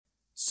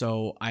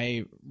So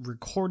I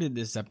recorded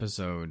this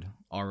episode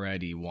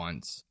already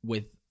once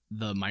with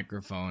the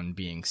microphone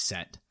being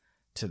set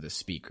to the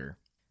speaker.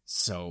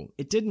 So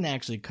it didn't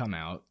actually come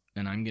out,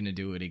 and I'm going to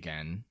do it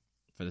again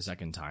for the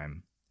second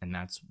time, and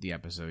that's the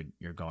episode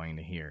you're going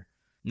to hear.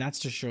 And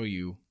that's to show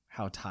you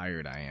how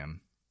tired I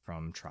am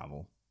from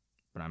travel.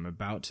 But I'm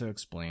about to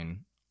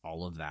explain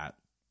all of that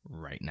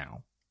right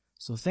now.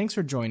 So thanks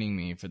for joining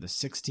me for the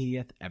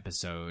 60th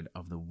episode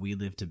of the We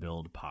Live to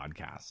Build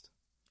podcast.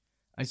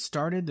 I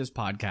started this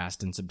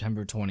podcast in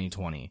September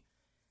 2020,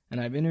 and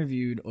I've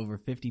interviewed over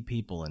 50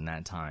 people in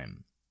that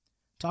time.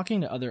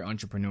 Talking to other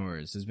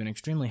entrepreneurs has been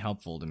extremely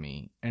helpful to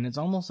me, and it's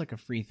almost like a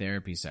free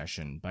therapy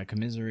session by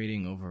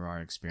commiserating over our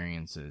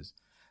experiences,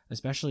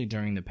 especially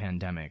during the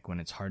pandemic when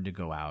it's hard to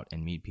go out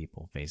and meet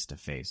people face to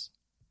face.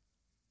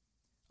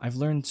 I've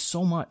learned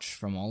so much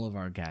from all of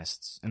our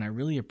guests, and I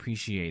really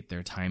appreciate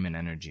their time and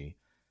energy,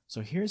 so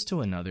here's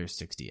to another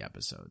 60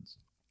 episodes.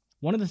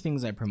 One of the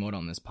things I promote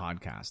on this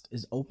podcast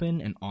is open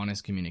and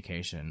honest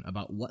communication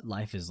about what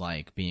life is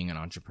like being an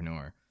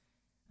entrepreneur.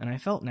 And I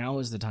felt now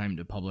is the time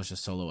to publish a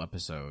solo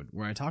episode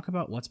where I talk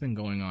about what's been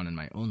going on in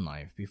my own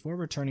life before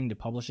returning to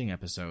publishing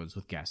episodes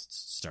with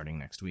guests starting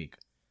next week.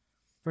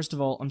 First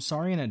of all, I'm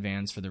sorry in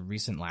advance for the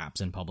recent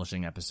lapse in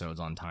publishing episodes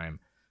on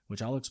time,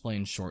 which I'll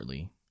explain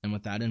shortly. And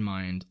with that in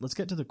mind, let's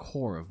get to the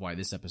core of why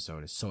this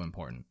episode is so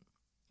important.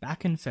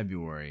 Back in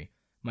February,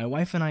 my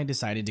wife and I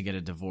decided to get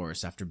a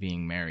divorce after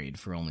being married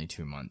for only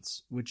 2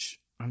 months,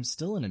 which I'm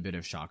still in a bit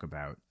of shock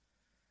about.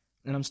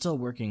 And I'm still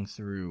working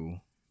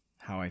through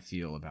how I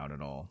feel about it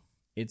all.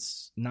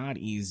 It's not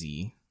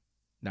easy,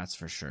 that's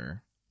for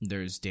sure.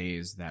 There's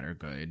days that are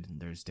good,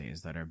 there's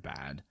days that are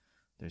bad.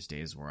 There's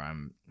days where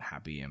I'm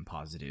happy and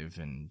positive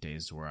and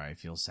days where I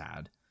feel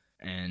sad.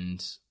 And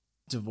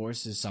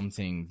divorce is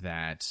something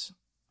that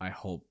I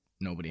hope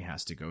nobody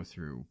has to go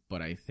through,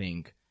 but I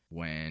think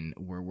when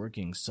we're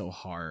working so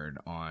hard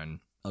on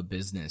a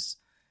business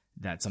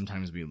that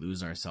sometimes we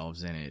lose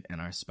ourselves in it and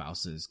our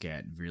spouses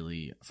get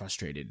really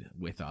frustrated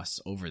with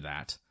us over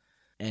that.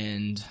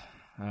 And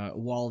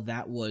while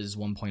that was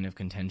one point of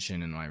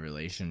contention in my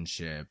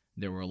relationship,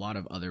 there were a lot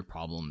of other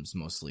problems,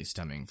 mostly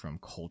stemming from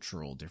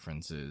cultural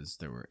differences.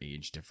 There were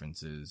age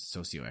differences,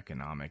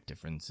 socioeconomic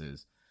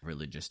differences,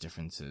 religious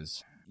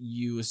differences.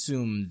 You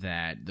assume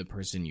that the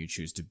person you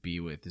choose to be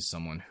with is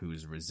someone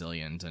who's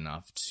resilient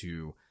enough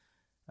to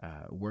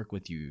work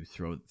with you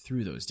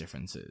through those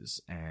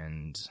differences.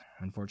 And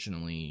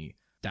unfortunately,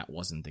 that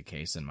wasn't the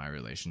case in my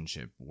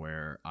relationship,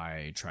 where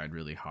I tried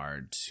really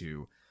hard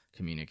to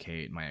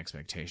communicate my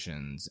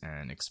expectations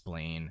and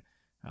explain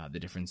the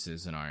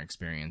differences in our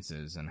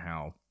experiences and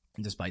how,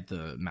 despite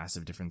the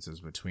massive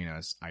differences between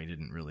us, I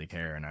didn't really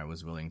care and I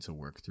was willing to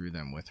work through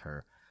them with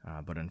her.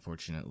 But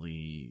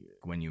unfortunately,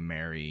 when you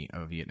marry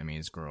a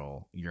Vietnamese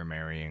girl, you're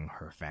marrying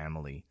her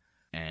family.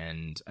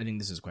 And I think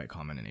this is quite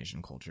common in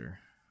Asian culture,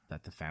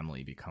 that the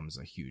family becomes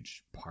a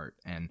huge part.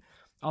 And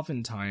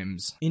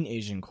oftentimes in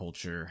Asian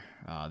culture,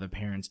 the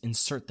parents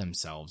insert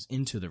themselves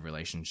into the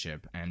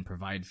relationship and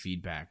provide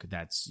feedback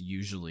that's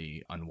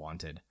usually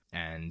unwanted.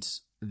 And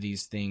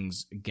these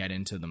things get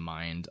into the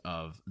mind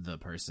of the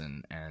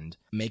person and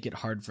make it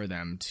hard for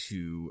them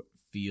to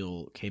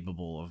feel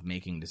capable of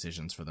making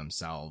decisions for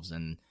themselves.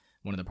 And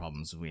one of the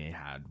problems we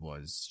had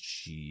was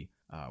she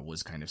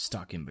was kind of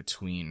stuck in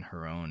between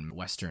her own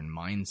Western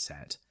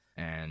mindset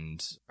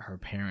and her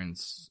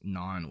parents'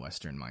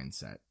 non-Western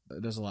mindset.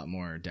 There's a lot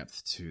more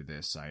depth to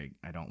this I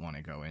don't want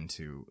to go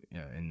into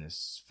in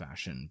this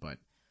fashion, but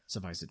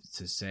suffice it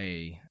to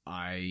say,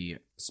 I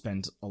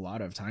spent a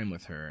lot of time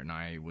with her, and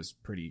I was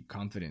pretty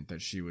confident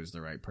that she was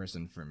the right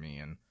person for me,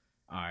 and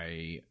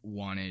I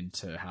wanted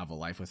to have a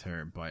life with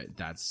her, but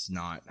that's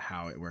not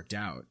how it worked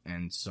out.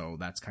 And so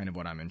that's kind of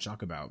what I'm in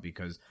shock about,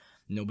 because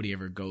nobody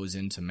ever goes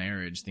into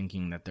marriage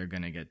thinking that they're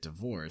going to get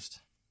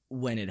divorced.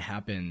 When it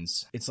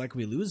happens, it's like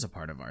we lose a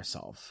part of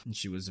ourselves. And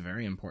she was a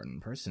very important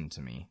person to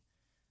me.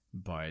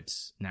 But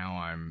now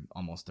I'm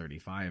almost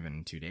 35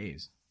 in 2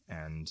 days,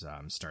 and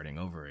I'm starting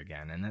over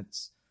again. And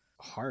that's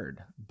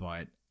hard,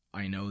 but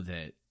I know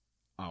that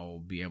I'll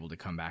be able to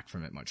come back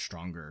from it much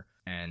stronger.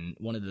 And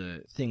one of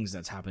the things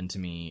that's happened to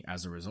me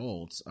as a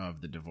result of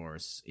the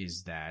divorce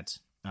is that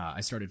I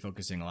started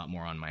focusing a lot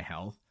more on my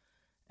health.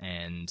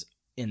 And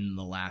in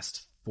the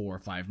last 4 or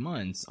 5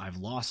 months, I've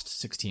lost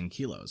 16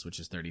 kilos, which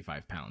is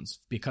 35 pounds,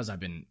 because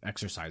I've been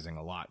exercising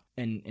a lot.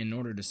 And in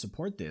order to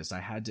support this, I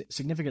had to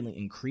significantly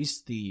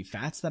increase the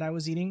fats that I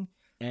was eating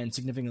and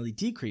significantly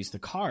decrease the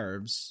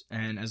carbs,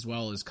 and as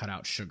well as cut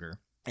out sugar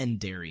and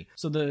dairy.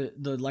 So the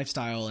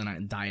lifestyle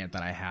and diet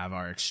that I have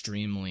are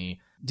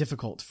extremely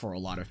difficult for a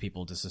lot of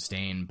people to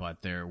sustain,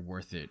 but they're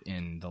worth it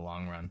in the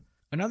long run.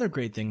 Another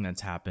great thing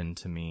that's happened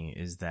to me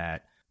is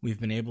that we've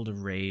been able to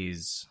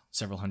raise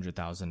several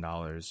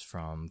 $100,000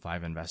 from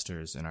 5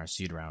 investors in our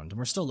seed round. And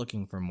we're still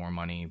looking for more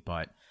money,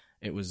 but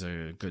it was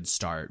a good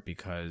start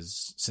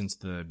because since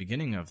the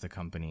beginning of the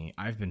company,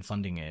 I've been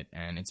funding it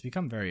and it's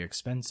become very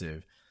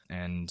expensive.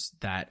 and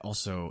that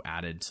also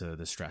added to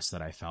the stress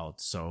that I felt.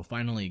 So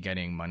finally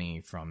getting money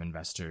from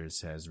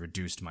investors has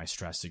reduced my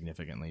stress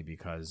significantly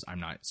because I'm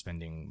not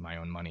spending my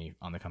own money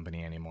on the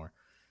company anymore.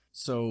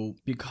 So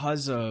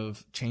because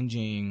of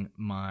changing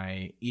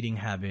my eating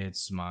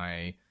habits,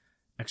 my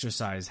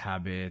exercise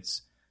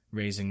habits,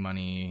 raising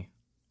money,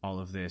 all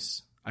of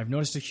this, I've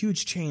noticed a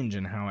huge change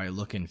in how I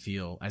look and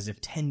feel, as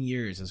if 10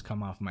 years has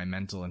come off my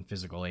mental and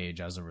physical age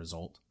as a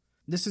result.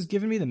 This has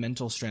given me the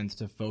mental strength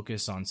to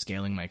focus on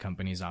scaling my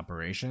company's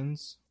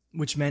operations,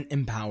 which meant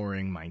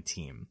empowering my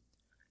team.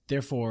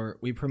 Therefore,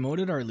 we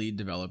promoted our lead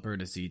developer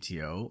to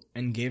CTO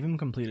and gave him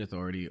complete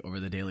authority over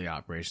the daily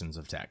operations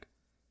of tech.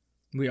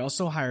 We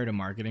also hired a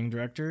marketing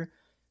director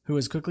who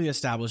has quickly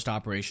established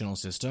operational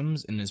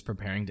systems and is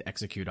preparing to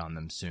execute on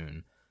them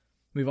soon.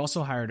 We've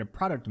also hired a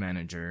product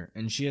manager,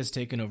 and she has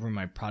taken over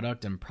my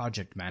product and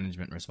project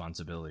management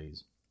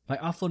responsibilities. By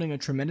offloading a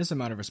tremendous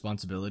amount of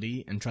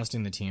responsibility and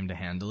trusting the team to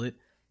handle it,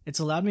 it's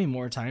allowed me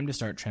more time to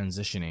start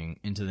transitioning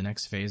into the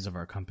next phase of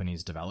our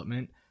company's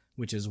development,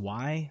 which is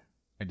why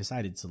I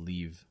decided to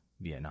leave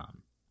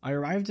Vietnam. I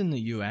arrived in the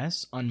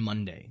US on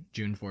Monday,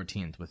 June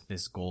 14th, with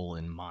this goal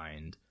in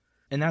mind.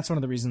 And that's one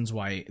of the reasons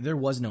why there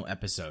was no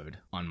episode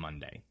on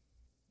Monday.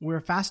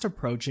 We're fast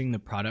approaching the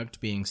product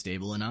being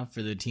stable enough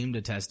for the team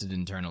to test it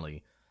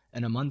internally,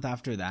 and a month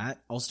after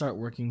that, I'll start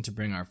working to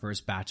bring our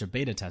first batch of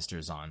beta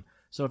testers on.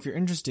 So if you're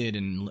interested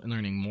in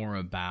learning more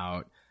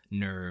about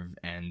Nerve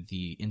and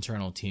the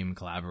internal team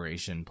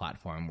collaboration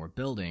platform we're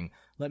building,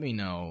 let me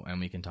know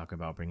and we can talk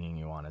about bringing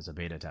you on as a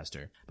beta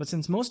tester. But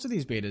since most of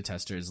these beta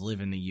testers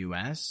live in the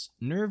US,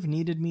 Nerve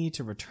needed me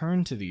to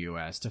return to the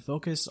US to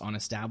focus on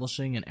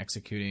establishing and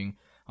executing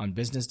on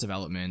business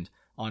development,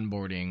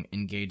 onboarding,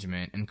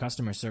 engagement, and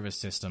customer service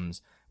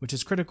systems, which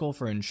is critical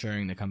for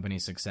ensuring the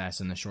company's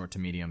success in the short to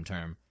medium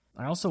term.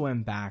 I also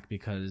went back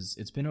because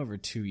it's been over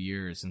 2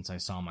 years since I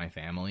saw my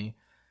family,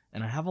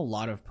 and I have a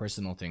lot of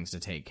personal things to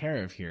take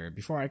care of here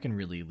before I can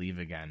really leave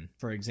again.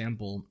 For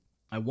example,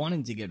 I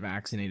wanted to get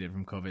vaccinated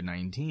from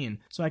COVID-19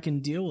 so I can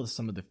deal with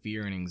some of the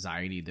fear and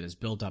anxiety that has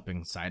built up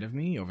inside of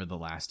me over the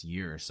last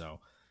year or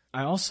so.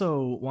 I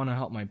also want to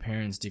help my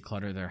parents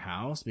declutter their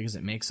house because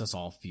it makes us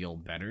all feel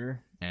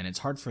better, and it's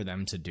hard for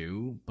them to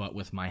do, but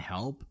with my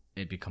help,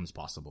 it becomes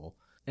possible.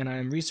 And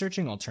I'm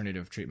researching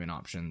alternative treatment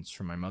options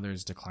for my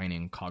mother's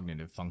declining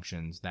cognitive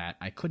functions that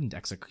I couldn't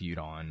execute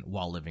on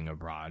while living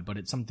abroad, but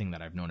it's something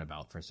that I've known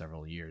about for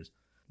several years.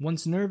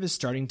 Once Nerve is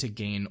starting to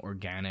gain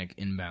organic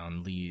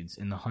inbound leads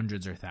in the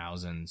hundreds or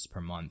thousands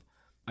per month,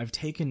 I've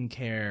taken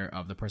care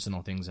of the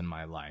personal things in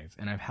my life,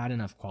 and I've had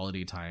enough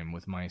quality time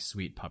with my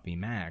sweet puppy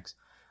Max.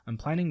 I'm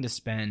planning to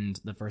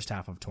spend the first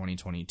half of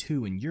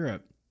 2022 in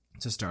Europe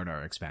to start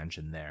our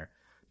expansion there,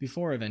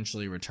 before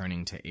eventually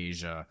returning to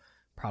Asia,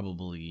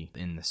 probably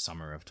in the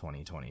summer of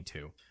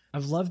 2022.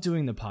 I've loved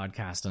doing the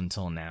podcast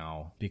until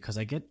now because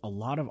I get a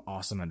lot of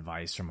awesome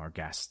advice from our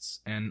guests,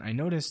 and I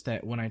noticed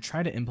that when I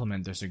try to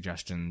implement their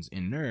suggestions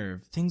in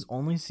Nerve, things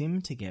only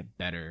seem to get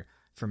better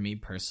for me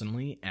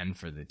personally and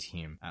for the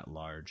team at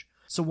large.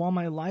 So while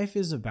my life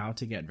is about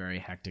to get very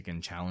hectic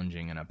and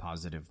challenging in a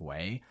positive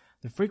way,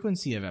 the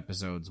frequency of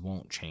episodes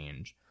won't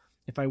change.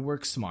 If I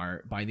work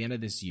smart, by the end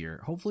of this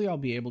year, hopefully I'll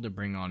be able to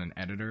bring on an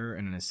editor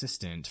and an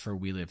assistant for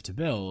We Live to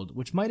Build,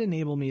 which might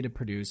enable me to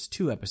produce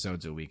 2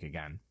 episodes a week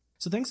again.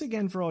 So thanks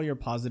again for all your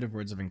positive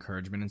words of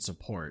encouragement and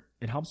support.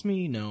 It helps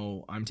me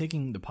know I'm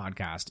taking the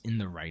podcast in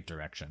the right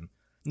direction.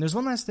 And there's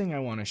one last thing I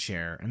want to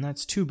share, and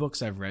that's 2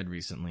 books I've read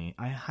recently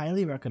I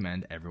highly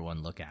recommend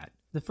everyone look at.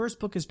 The first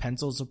book is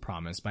Pencils of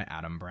Promise by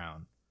Adam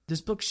Brown.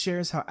 This book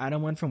shares how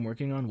Adam went from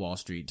working on Wall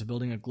Street to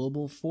building a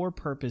global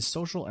for-purpose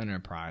social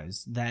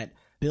enterprise that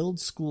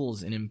builds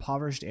schools in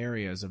impoverished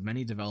areas of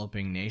many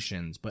developing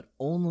nations, but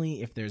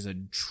only if there's a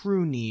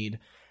true need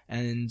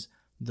and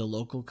the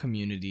local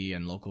community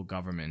and local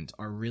government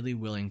are really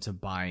willing to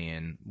buy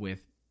in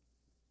with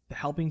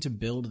helping to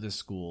build the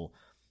school,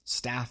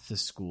 staff the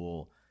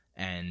school,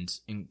 and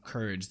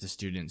encourage the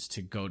students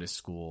to go to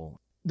school.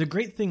 The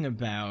great thing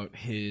about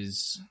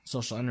his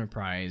social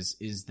enterprise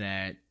is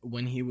that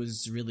when he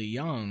was really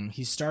young,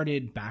 he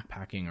started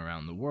backpacking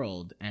around the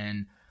world,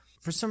 and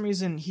for some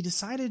reason, he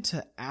decided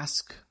to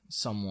ask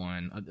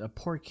someone, a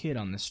poor kid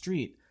on the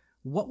street,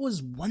 what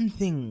was one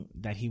thing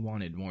that he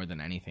wanted more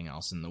than anything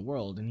else in the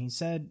world, and he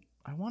said,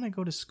 I want to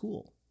go to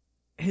school.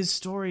 His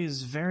story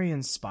is very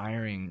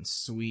inspiring,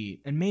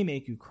 sweet, and may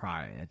make you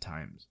cry at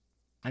times.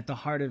 At the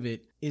heart of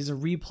it is a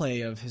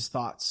replay of his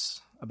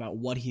thoughts about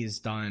what he has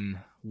done,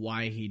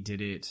 why he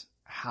did it,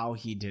 how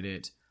he did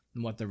it,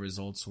 and what the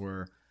results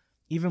were,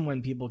 even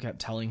when people kept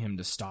telling him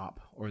to stop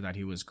or that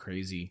he was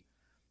crazy.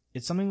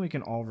 It's something we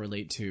can all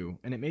relate to,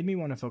 and it made me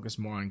want to focus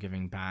more on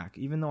giving back.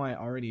 Even though I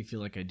already feel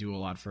like I do a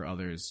lot for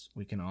others,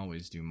 we can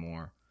always do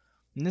more.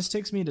 And this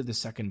takes me to the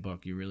second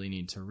book you really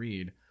need to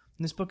read.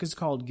 And this book is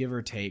called Give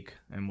or Take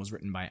and was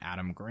written by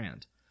Adam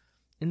Grant.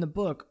 In the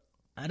book,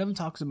 Adam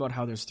talks about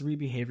how there's 3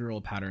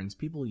 behavioral patterns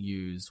people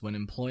use when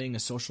employing a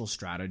social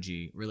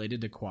strategy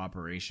related to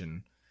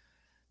cooperation.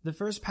 The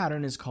first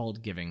pattern is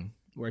called giving,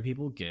 where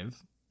people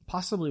give,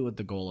 possibly with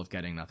the goal of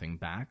getting nothing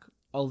back,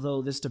 although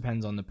this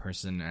depends on the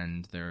person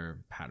and their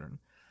pattern.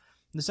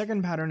 The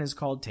second pattern is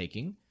called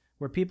taking,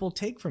 where people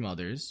take from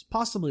others,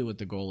 possibly with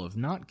the goal of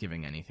not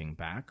giving anything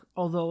back,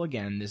 although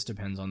again, this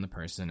depends on the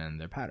person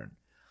and their pattern.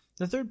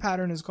 The third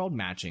pattern is called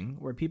matching,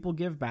 where people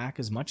give back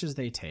as much as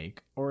they take,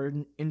 or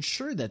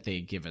ensure that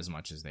they give as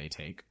much as they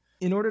take,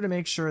 in order to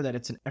make sure that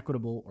it's an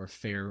equitable or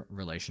fair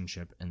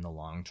relationship in the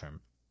long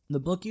term. The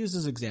book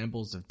uses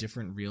examples of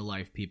different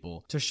real-life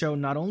people to show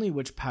not only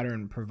which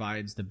pattern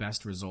provides the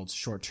best results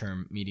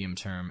short-term,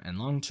 medium-term, and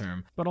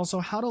long-term, but also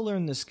how to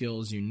learn the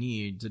skills you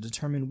need to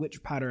determine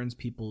which patterns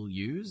people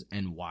use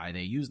and why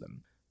they use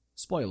them.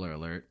 Spoiler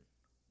alert,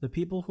 the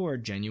people who are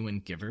genuine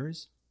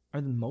givers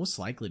are the most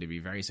likely to be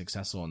very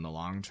successful in the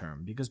long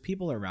term because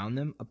people around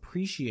them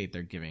appreciate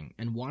their giving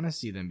and want to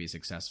see them be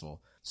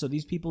successful. So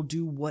these people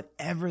do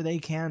whatever they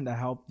can to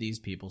help these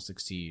people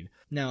succeed.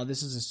 Now,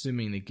 this is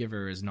assuming the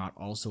giver is not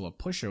also a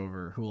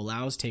pushover who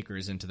allows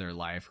takers into their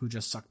life who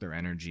just suck their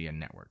energy and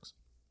networks.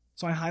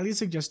 So I highly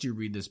suggest you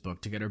read this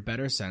book to get a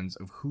better sense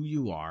of who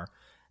you are,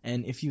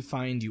 and if you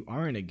find you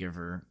aren't a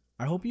giver,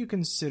 I hope you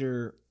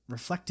consider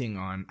reflecting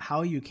on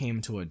how you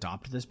came to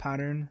adopt this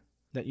pattern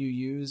that you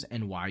use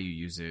and why you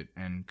use it,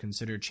 and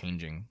consider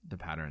changing the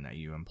pattern that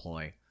you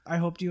employ. I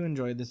hope you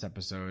enjoyed this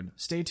episode.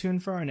 Stay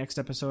tuned for our next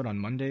episode on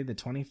Monday the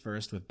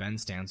 21st with Ben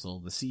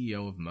Stansel, the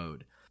CEO of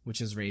Mode, which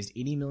has raised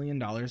 $80 million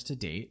to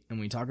date, and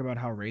we talk about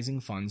how raising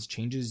funds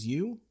changes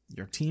you,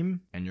 your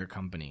team, and your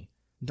company.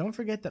 Don't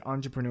forget that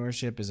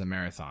entrepreneurship is a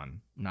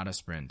marathon, not a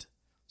sprint.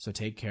 So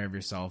take care of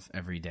yourself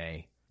every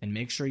day, and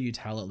make sure you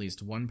tell at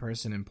least one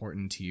person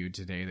important to you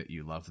today that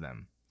you love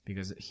them,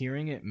 because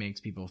hearing it makes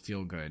people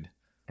feel good,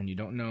 and you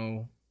don't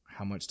know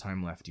how much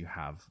time left you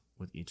have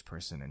with each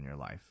person in your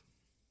life.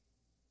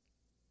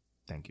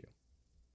 Thank you.